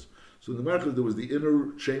merchatz. So in the merchatz there was the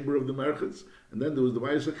inner chamber of the merchatz, and then there was the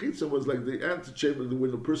Bayis HaChitzon, was like the antechamber.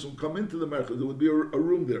 When a person would come into the merchatz, there would be a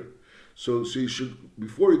room there. So he should,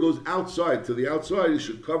 before he goes outside, to the outside, he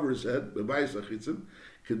should cover his head, bebayis achitzin,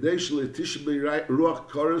 kadesh le'tishbei ruach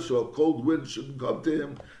kares, so a cold wind shouldn't come to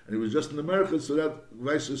him, and he was just in the merchant, so that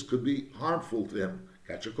vices could be harmful to him,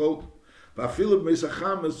 catch a cold. Even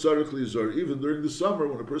during the summer,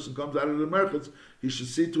 when a person comes out of the merchant, he should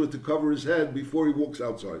see to it to cover his head before he walks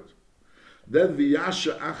outside. Then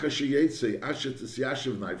v'yasha acha sheyetze asher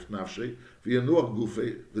tisyashiv nafshei v'yanuach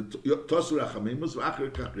gufei v'tosur achamimus v'acher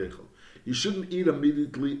kach yechol. He shouldn't eat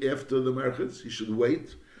immediately after the merchants. He should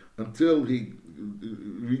wait until he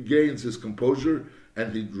regains his composure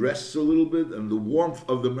and he rests a little bit and the warmth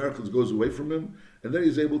of the merchants goes away from him, and then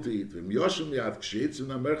he's able to eat. If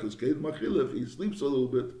he sleeps a little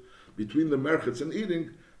bit between the merchants and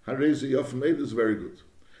eating, harezi yafmed is very good.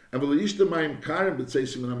 And he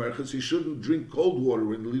shouldn't drink cold water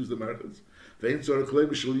when he leaves the merchants. In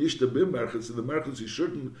the merchants, he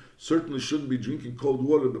certainly shouldn't be drinking cold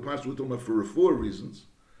water. The past we're talking about for 4 reasons.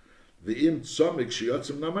 If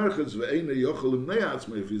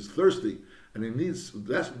he's thirsty and he needs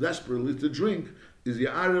desperately to drink, he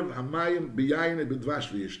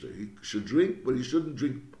should drink, but he shouldn't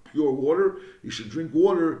drink pure water. He should drink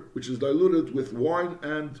water which is diluted with wine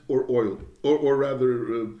and or oil, or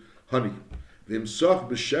rather honey. And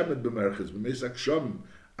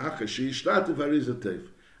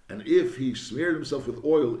if he smeared himself with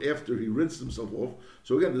oil after he rinsed himself off,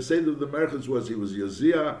 so again, the seder of the merchants was he was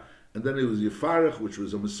yazia, and then he was yafarech, which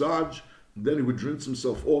was a massage, and then he would rinse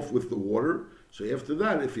himself off with the water. So after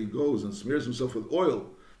that, if he goes and smears himself with oil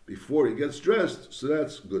before he gets dressed, so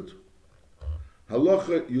that's good.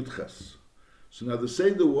 Halacha Yudches. So now the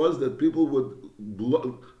seder was that people would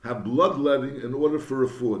have bloodletting in order for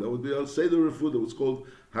refuah. That would be a seder refuah that was called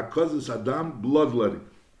Hakazis Adam, bloodletting.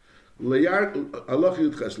 Halacha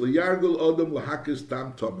Yudches. Leyargul Odom lahakis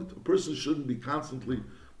tam tomit. A person shouldn't be constantly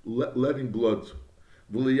letting blood.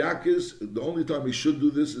 V'leyakis, the only time he should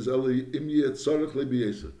do this is imyet tzarech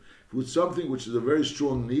lebiyesa. If it's something which is a very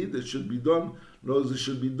strong need, it should be done. Notice it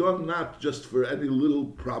should be done not just for any little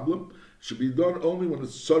problem. It should be done only when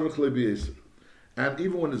it's tzarech lebiyesa. And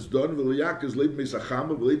even when it's done, v'leyakis leib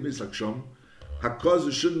meisachama v'leib meisachsham. Hakaz,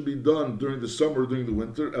 it shouldn't be done during the summer or during the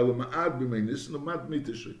winter. Ela ma'ad b'mei nisan u'mad b'mei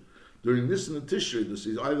tishrei. During Nisan and Tishrei, this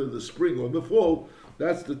is either the spring or the fall,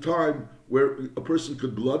 that's the time where a person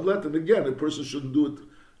could bloodlet, and again, a person shouldn't do it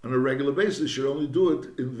on a regular basis, should only do it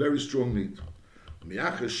in very strong need.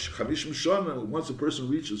 Once a person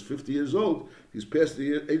reaches 50 years old, he's past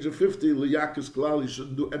the age of 50, liyakis klal, he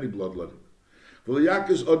shouldn't do any bloodletting. If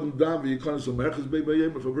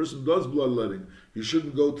a person does bloodletting, he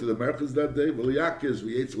shouldn't go to the merchants that day.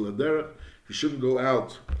 He shouldn't go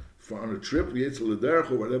out on a trip, or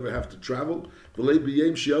whatever, have to travel. Or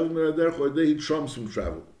he trumps from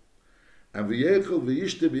travel. And the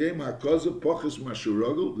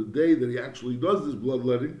day that he actually does this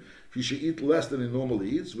bloodletting, he should eat less than he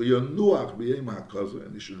normally eats.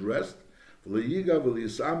 And he should rest.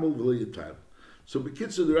 So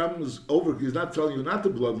B'kitzur, the Rambam is over, he's not telling you not to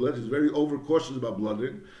bloodlet, he's very overcautious about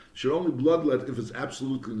bloodletting. You should only bloodlet if it's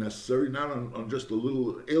absolutely necessary, not on just a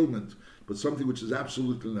little ailment, but something which is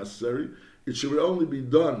absolutely necessary. It should only be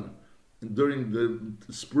done during the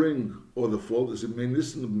spring or the fall. It shouldn't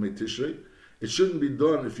be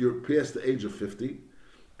done if you're past the age of 50.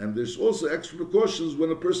 And there's also extra precautions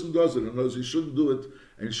when a person does it. In other words, he shouldn't do it,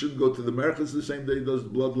 and he shouldn't go to the merchants the same day he does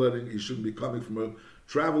bloodletting. He shouldn't be coming from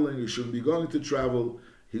traveling. He shouldn't be going to travel.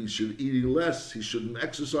 He should be eating less. He shouldn't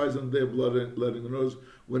exercise on the day of bloodletting. In other words,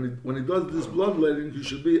 when he does this bloodletting, he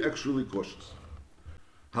should be extremely cautious.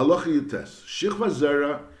 Halacha Yutes. Shichva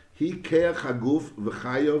zera hi keach haguf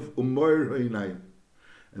v'chayav umoir ha'inayim.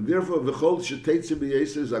 And therefore, v'chol sheteitze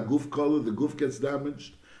b'yeseh is a guf color, the guf gets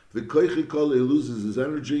damaged. The koichi color, he loses his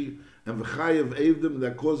energy. And v'chayav evdim,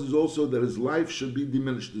 that causes also that his life should be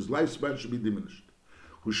diminished. His lifespan should be diminished.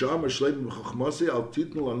 Referring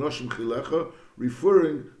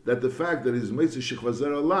that the fact that he's meitzah shichva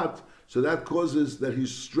zera a lot, so that causes that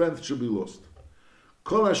his strength should be lost.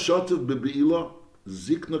 Kol hashotav bebeila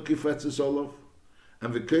zikna kifetzes olav,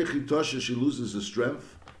 and v'keichi toshes, he loses his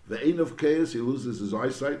strength. Ve'ein of chaos, he loses his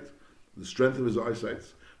eyesight, the strength of his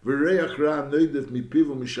eyesight. V'reach ra neidef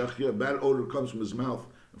mipivu mishachia, bad odor comes from his mouth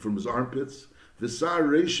and from his armpits. V'sar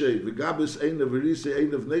reishe v'gabis ein of v'rise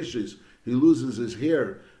ein of neshes, he loses his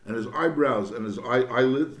hair and his eyebrows and his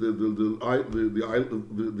eyelids, the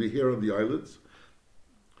hair on the eyelids.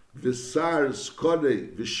 V'sar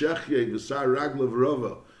skode v'shechye v'sar raglav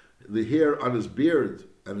rova, the hair on his beard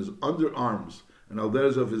and his underarms and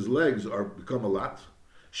alders of his legs are become a lot.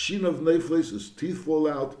 Shin of nefles, his teeth fall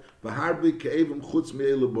out. V'harbi ke'evim chutz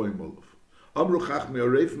me'ele boimolov. Amru chachmi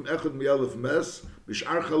areifim echad mi'elef mes,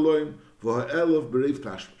 b'sh'ar chaloim, v'ha'elef b'reif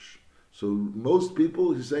tashmish. So most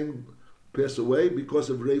people, he's saying, pass away because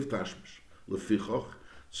of reif tashmish. Lefichoch,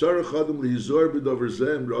 tzarech adam lihizor b'dover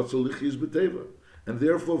zeh, m'ratzo lichis b'teva. And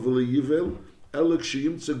therefore, v'leyivel, elek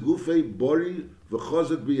sheyimtze gufei bori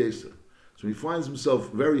v'chozek b'yesa. So he finds himself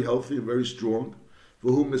very healthy, very strong.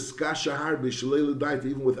 V'hu miskasha harbe shalei l'dait,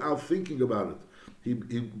 even without thinking about it. He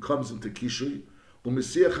comes into kishui.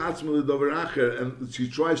 U'mesiach atzma l'dover acher, and he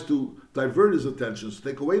tries to divert his attention, to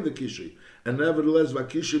take away the kishui. And nevertheless,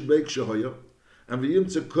 v'kishui beik shehoya. And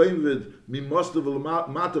v'yimtze koinvid mimostav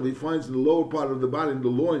l'matav, he finds in the lower part of the body, in the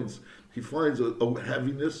loins, he finds a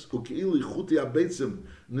heaviness, u'ke'ili chuti abetzim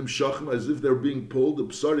nimshachim, as if they're being pulled,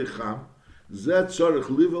 p'sari cham. Zet tzarech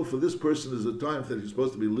livel, for this person is a time that he's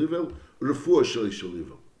supposed to be livel, refuah shali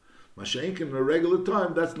shalivel. Masha'inkin, in a regular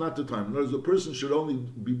time, that's not the time. In other words, the person should only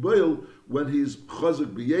be boil when he's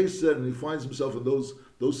chazak b'yesa, and he finds himself in those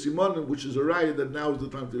simonim, which is a raya that now is the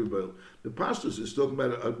time to be boil. The pastor is talking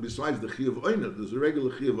about, besides the chiyuv oina, there's a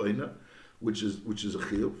regular chiyuv oina, which is a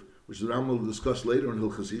chiyuv, which the Rambam will discuss later in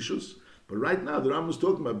Hilchas Ishus. But right now, the Rambam is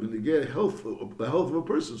talking about the health of a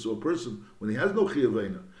person. So a person, when he has no chiyuv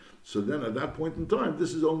oina, so then at that point in time,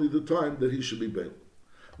 this is only the time that he should be bail.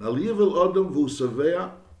 Now, li'ivil adam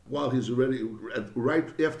v'usavea, while he's already, right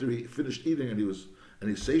after he finished eating and he's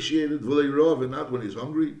satiated, v'lei rov, and not when he's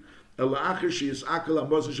hungry, after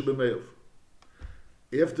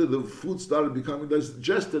the food started becoming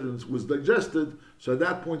digested and it was digested, so at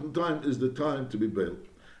that point in time is the time to be bail.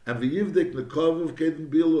 And v'yivdek nekav kedem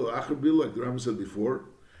bil or acher bil, like the Rambam said before,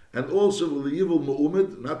 and also v'liyivul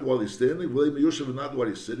ma'umid, not while he's standing, v'lei meyushav, not while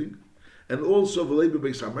he's sitting, and also v'lei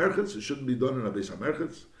b'beis hamerchetz, it shouldn't be done in a beis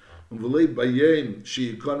hamerchetz, and v'lei bayem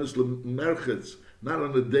she'yikonis l'merchetz, not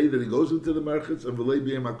on the day that he goes into the merchetz, and v'lei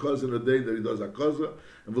b'yem hakaz on the day that he does hakaza,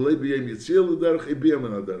 and v'lei b'yem yitzil l'derech, ibiyem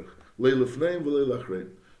in ha'derech, lei l'fneim v'lei l'achreim.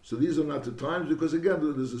 So these are not the times, because again,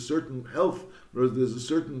 there's a certain health,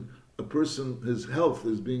 there's a person, his health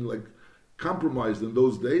is being like compromised in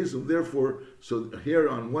those days, and therefore, so here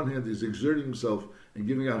on one hand he's exerting himself and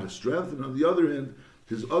giving out his strength, and on the other hand,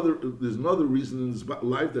 there's another reason in his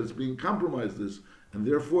life that's being compromised, and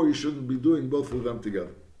therefore he shouldn't be doing both of them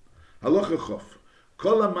together. Halacha chof.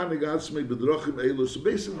 So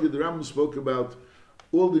basically the Rambam spoke about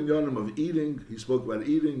all the inyanim of eating, he spoke about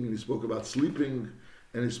eating, and he spoke about sleeping,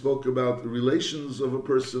 and he spoke about the relations of a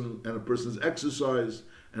person and a person's exercise,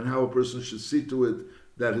 and how a person should see to it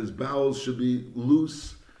that his bowels should be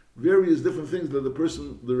loose, various different things that the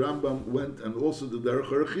Rambam went, and also the derech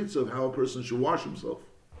harachitza of how a person should wash himself.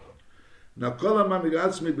 Now, kol ha'manig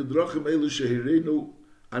atzmi b'drachim elu shehirenu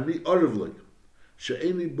ani orevlei,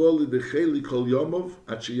 she'eni boli decheli kol yomov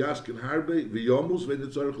at sheyaskin harbe v'yomus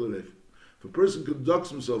v'nitzarech l'reif. If a person conducts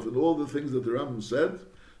himself in all the things that the Rambam said,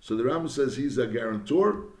 so the Rambam says he's a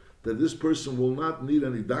guarantor that this person will not need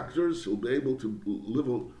any doctors, he'll be able to live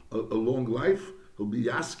a long life, he'll be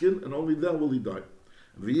yaskin, and only then will he die.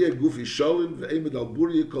 V'yeh gufi shalim v'emed al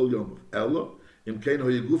burya kol yomov. Ella, im kein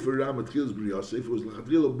hoye gufi ram atchilas b'riyasa, if it was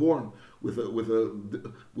l'chatchila born with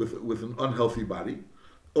an unhealthy body,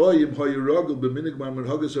 or im hoye rogel b'minig mar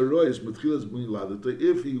merhagas haroyes matchilas b'miladata,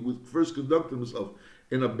 if he would first conduct himself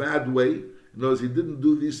in a bad way, in other words, he didn't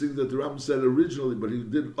do these things that the Rambam said originally, but he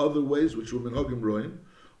did other ways which were minhagim roim,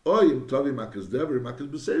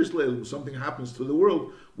 something happens to the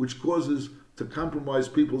world which causes to compromise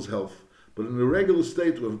people's health. But in a regular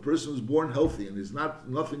state, where a person is born healthy and there's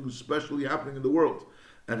nothing especially happening in the world,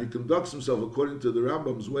 and he conducts himself according to the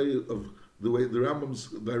Rambam's the Rambam's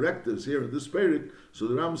directives here in this Perek, so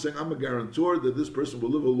the Rambam is saying, I'm a guarantor that this person will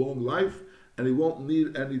live a long life and he won't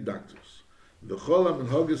need any doctors. Someone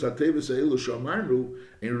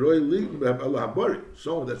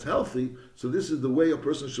that's healthy, so this is the way a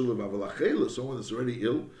person should live. Someone that's already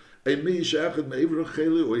ill, or he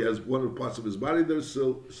has one of the parts of his body that is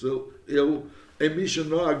still ill, so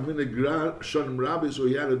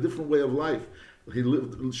he had a different way of life. He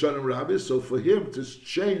lived Shanim Rabbi, so for him to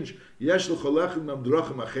change,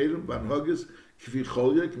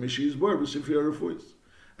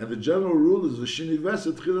 and the general rule is the shini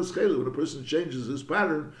veset chilas chayla. When a person changes his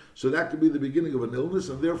pattern, so that could be the beginning of an illness,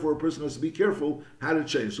 and therefore a person has to be careful how to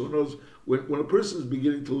change. So in other words, when a person is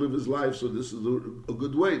beginning to live his life, so this is a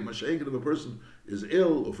good way. Masha'inkin, if a person is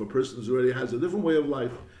ill, or if a person already has a different way of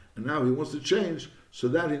life, and now he wants to change, so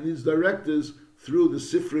that he needs directives through the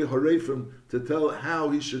Sifrei Harefim to tell how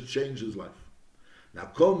he should change his life. Now,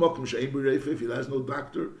 kol mokum she'ein b'reif, if he has no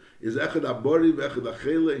doctor, is echad abori v'echad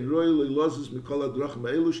achela in royal leilozis mikol adrachim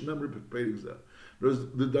e'elu sh'nemri perek zeh. Whereas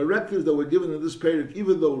the directives that were given in this Perek,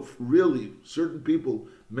 even though really certain people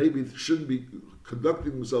maybe shouldn't be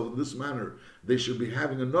conducting themselves in this manner, they should be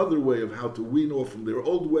having another way of how to wean off from their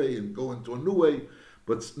old way and go into a new way.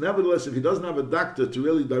 But nevertheless, if he doesn't have a doctor to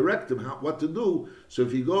really direct him what to do, so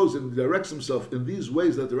if he goes and directs himself in these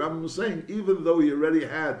ways that the Rambam was saying, even though he already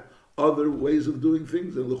had other ways of doing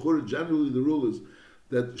things, and l'chura, generally the rule is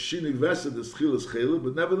that shinig vesed is chilas chela,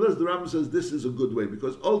 but nevertheless the Rambam says this is a good way,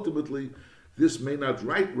 because ultimately this may not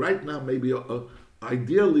right now, maybe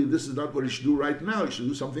ideally this is not what he should do right now, he should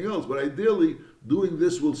do something else, but ideally doing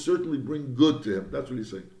this will certainly bring good to him. That's what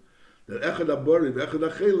he's saying. That echad abari v'echad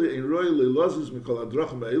acheli ein roi le'lozis mikol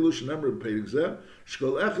adrachim ba'elu shenemar in Perek zeh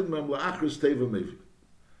shkol echad mem la'achris teva mevi.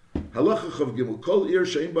 Halacha chav gimel kol ir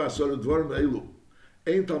she'im ba'asor dvarim ba'elu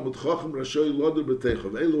ein talmud chacham rashoy loder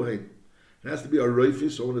b'teicha v'elu hein. It has to be a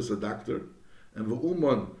reifi, someone that's a doctor, and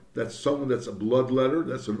v'uman, that's someone that's a bloodletter.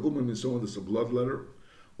 That's an uman means someone that's a bloodletter.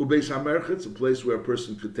 Ubeis hamerchetz, a place where a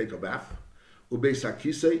person could take a bath. Ubeis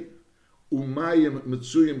hakisei, umayim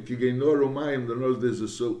mitzuyim kigenor umayim. There's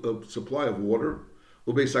a supply of water.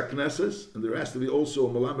 Ubeis hakneses, and there has to be also a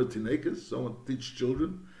malamed tinekes, someone to teach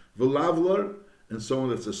children. V'lavlar, and someone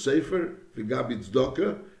that's a sefer. V'gabi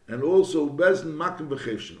tzedakah, and also bezin makim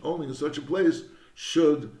b'chefshin. Only in such a place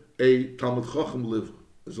should a Talmud Chacham live.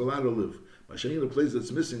 Is allowed to live. In a place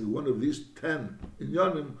that's missing one of these 10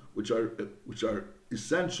 inyanim, which are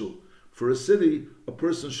essential for a city, a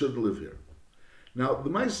person should live here. Now, the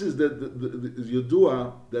mice is that the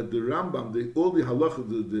Yodua, that the Rambam, all the halacha,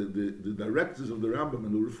 the directives of the Rambam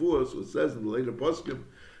and the Refuah, so it says in the later poskim,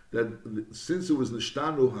 that since it was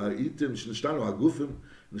Nishtanu Ha'itim, Nishtanu Hagufim,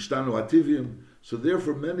 Nishtanu Hativim, so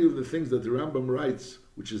therefore many of the things that the Rambam writes,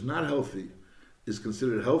 which is not healthy, is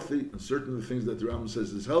considered healthy, and certain of the things that the Rambam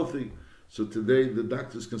says is healthy, so today the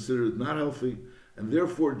doctors consider it not healthy, and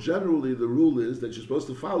therefore generally the rule is that you're supposed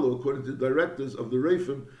to follow according to the directives of the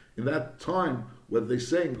Reifim in that time, what they're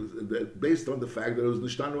saying, that based on the fact that it was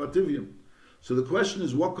Nishtanu Ativim. So the question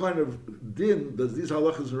is, what kind of din does these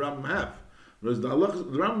halachas and Rambam have? Whereas the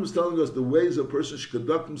Rambam is telling us the ways a person should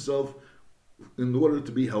conduct himself in order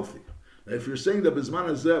to be healthy. Now, if you're saying that Bizman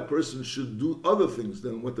Hazeh, a person should do other things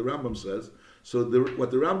than what the Rambam says, so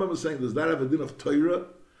what the Rambam is saying, does that have a din of Torah?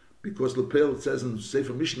 Because Lepel it says in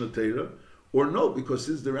Sefer Mishnah Torah, or no, because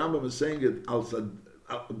since the Rambam is saying it,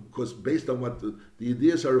 because based on what the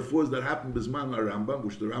ideas are refuahs that happened Bizman Rambam,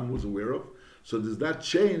 which the Rambam was aware of, so does that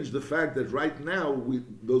change the fact that right now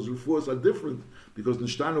those refuahs are different, because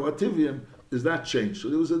Nishtanu Ativim is that changed? So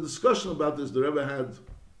there was a discussion about this the Rebbe had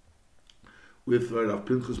with Rav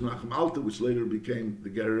Pinchas Menachem Alter, which later became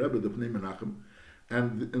the Ger Rebbe, the Pnei Menachem,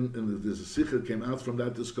 and there's a sicher came out from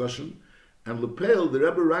that discussion. And Lepel, the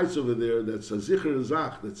Rebbe writes over there that's a zicher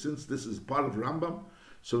zach, that since this is part of Rambam,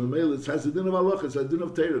 so it has a din of halacha, it's a din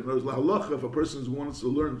of Torah. There's halacha if a person wants to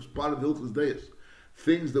learn, it's part of Hilchos Deios.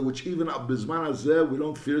 Things that which even up Bizman Hazeh, we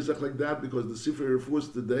don't fear zach like that because the Sefer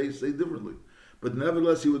Refuahs today say differently. But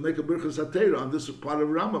nevertheless, he would make a Birchas HaTorah on this part of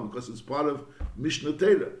Rambam because it's part of Mishnah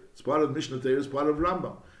Torah. It's part of Mishnah Torah, it's part of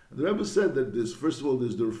Rambam. And the Rebbe said that there's, first of all,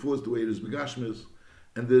 there's the Refuahs the way it is Begashmis,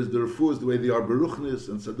 and there's the refuahs the way they are beruchnis,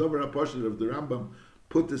 and Sadover HaPashut of the Rambam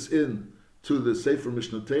put this in to the Sefer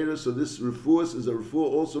Mishnah Torah, so this refuahs is a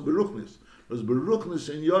refuah also beruchnis. Because beruchnis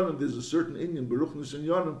in Yonim, there's a certain Indian beruchnis in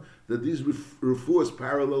Yonim that these refuahs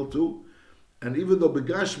parallel to, and even though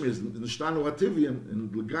Begashmis, in Nishtanu Ativim, in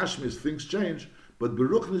Begashmis things change, but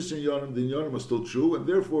beruchnis in Yonim, the Yonim are still true, and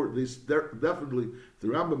therefore definitely the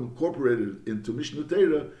Rambam incorporated into Mishnah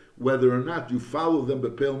Torah, whether or not you follow them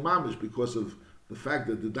bepel mamish because of the fact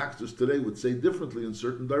that the doctors today would say differently in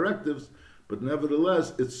certain directives, but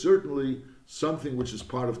nevertheless, it's certainly something which is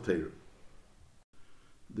part of Torah.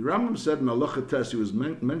 The Rambam said in Halacha Tes, he was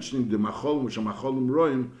mentioning the macholim, which are macholim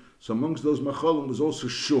roim, so amongst those macholim was also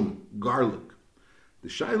shum, garlic. The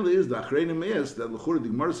shaila is, the achreinim is, that l'chura, the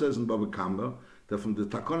Gemara says in Bava Kama, that from the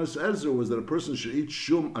Takonis Ezra was that a person should eat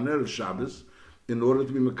shum on Erev Shabbos in order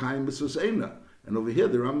to be Mekayim B'Sos Eina. And over here,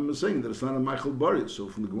 the Rambam is saying that it's not a Michael Bari. So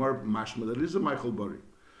from the Gemara Mashma, that is a Michael Bari.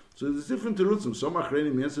 So there's different terutzim. Some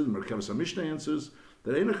Achreinim answers, Merkavas HaMishnah answers,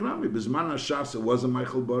 that Ein Echnami, Bizman HaShas it was a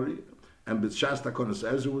Michael Bari, and B'Shas Takonis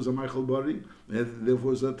Ezra was a Michael Bari, and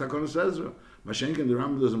therefore it's a Takonis Ezra. Mashenkin, the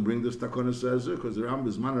Rambam doesn't bring this Takonis Ezra, because the Rambam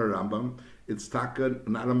is Bizman HaRambam, it's Taka,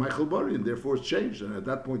 not a Michael Bari, and therefore it's changed. And at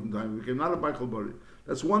that point in time, it became not a Michael Bari.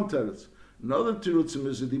 That's one teretz. Another terutzim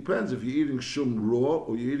is, it depends if you're eating shum raw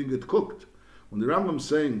or you're eating it cooked. When the Rambam is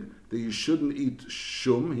saying that you shouldn't eat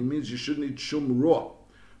shum, he means you shouldn't eat shum raw.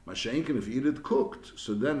 Mashenkin, if you eat it cooked,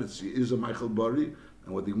 so then it is a Michael Bari.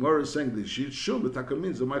 And what the Gemara is saying, that you should eat shum, it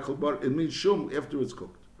means a Michael Bari, it means shum after it's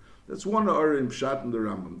cooked. That's one Ari in Pshat in the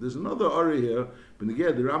Rambam. There's another Ari here, but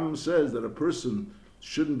again, the Rambam says that a person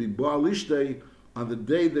shouldn't be Baal Ishtay on the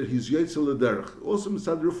day that he's Yetzel L'derech. Also,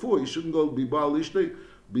 Mitzad Refuah, he shouldn't go be Baal Ishtay,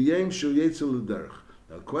 B'yem Shel Yetzel L'derech.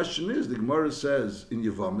 Now, the question is, the Gemara says in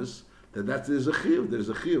Yevamis, that there's a chiv. There's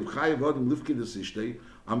a chiv. Chayiv adam lifkidas ishtei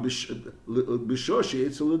am b'shosh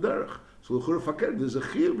yetzel l'derech. So l'chur fakir, there's a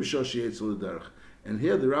chiv b'shosh yetzel l'derech. And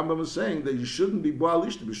here the Rambam is saying that you shouldn't be baal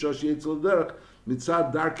ishtei b'shosh yetzel l'derech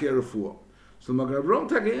mitzad darkei refuah. So the Magen Avraham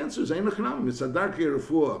Taka answers, ein lechnam mitzad darkei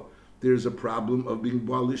refuah. There's a problem of being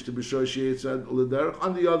baal ishtei b'shosh yetzel l'derech.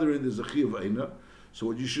 On the other end, there's a chiv eina. So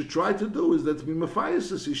what you should try to do is that to be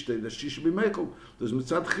mafayis as ishtei, that she should be mekel. There's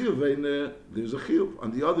mitzad chiyuv and there's a chiyuv.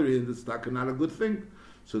 On the other hand, it's not a good thing.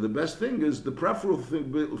 So the best thing is the preferable thing,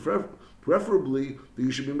 preferably that you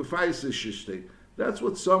should be mafayis as ishtei. That's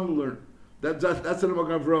what some learn. That's what the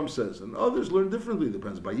Magen Avraham says, and others learn differently.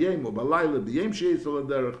 Depends by yem or by laila, b'yem sheitz al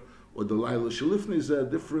derech, or the laila shalifni is a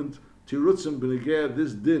different tirutzim b'negeh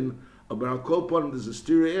this din. But I'll call upon there's a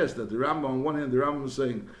stereo that the Rambam on one hand the Rambam is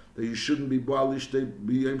saying that you shouldn't be baal ishtei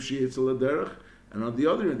b'yem sheitzel derech, and on the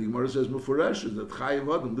other hand the Gemara says mefuresh is that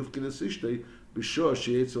chayiv adam lifkidas ishtei b'shosh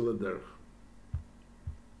sheitzel derech.